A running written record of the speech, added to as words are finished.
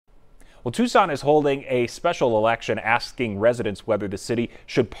Well, Tucson is holding a special election asking residents whether the city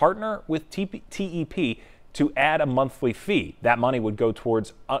should partner with TEP to add a monthly fee. That money would go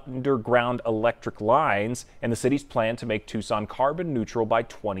towards underground electric lines and the city's plan to make Tucson carbon neutral by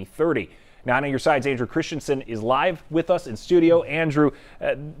 2030. Now, on your sides, Andrew Christensen is live with us in studio. Andrew,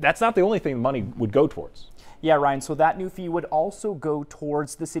 that's not the only thing the money would go towards. Yeah, Ryan, so that new fee would also go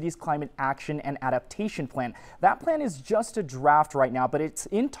towards the city's climate action and adaptation plan. That plan is just a draft right now, but it's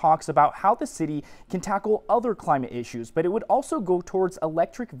in talks about how the city can tackle other climate issues. But it would also go towards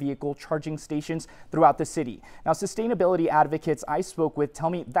electric vehicle charging stations throughout the city. Now, sustainability advocates I spoke with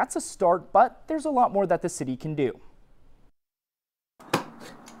tell me that's a start, but there's a lot more that the city can do.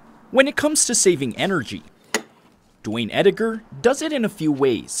 When it comes to saving energy, Dwayne Ediger does it in a few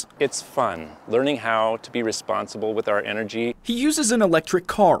ways. It's fun, learning how to be responsible with our energy. He uses an electric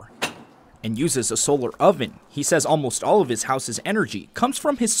car and uses a solar oven. He says almost all of his house's energy comes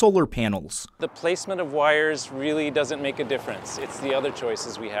from his solar panels. The placement of wires really doesn't make a difference. It's the other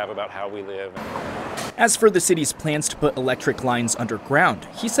choices we have about how we live. As for the city's plans to put electric lines underground,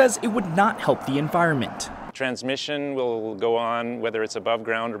 he says it would not help the environment. Transmission will go on whether it's above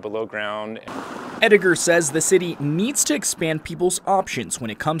ground or below ground. Ediger says the city needs to expand people's options when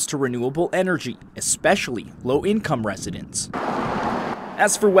it comes to renewable energy, especially low-income residents.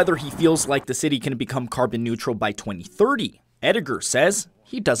 As for whether he feels like the city can become carbon neutral by 2030, Ediger says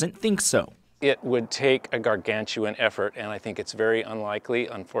he doesn't think so. It would take a gargantuan effort, and I think it's very unlikely,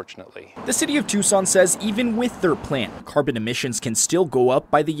 unfortunately. The city of Tucson says even with their plan, carbon emissions can still go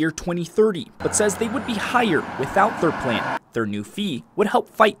up by the year 2030, but says they would be higher without their plan. Their new fee would help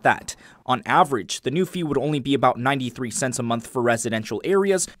fight that. On average, the new fee would only be about 93 cents a month for residential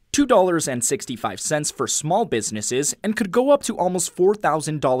areas, $2.65 for small businesses, and could go up to almost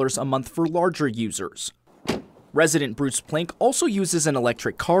 $4,000 a month for larger users. Resident Bruce Plank also uses an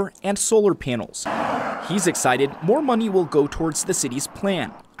electric car and solar panels. He's excited more money will go towards the city's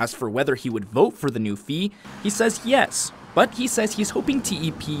plan. As for whether he would vote for the new fee, he says yes, but he says he's hoping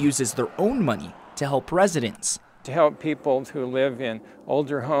TEP uses their own money to help residents. To help people who live in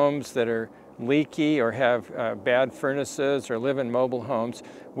older homes that are leaky or have bad furnaces or live in mobile homes,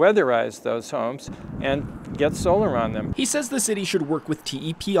 weatherize those homes and get solar on them. He says the city should work with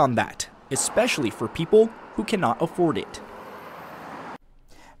TEP on that, especially for people who cannot afford it.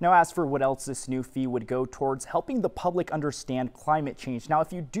 Now, as for what else this new fee would go towards, helping the public understand climate change. Now,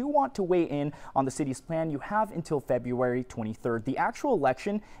 if you do want to weigh in on the city's plan, you have until February 23rd. The actual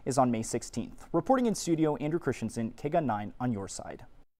election is on May 16th. Reporting in studio, Andrew Christensen, KGUN 9 on your side.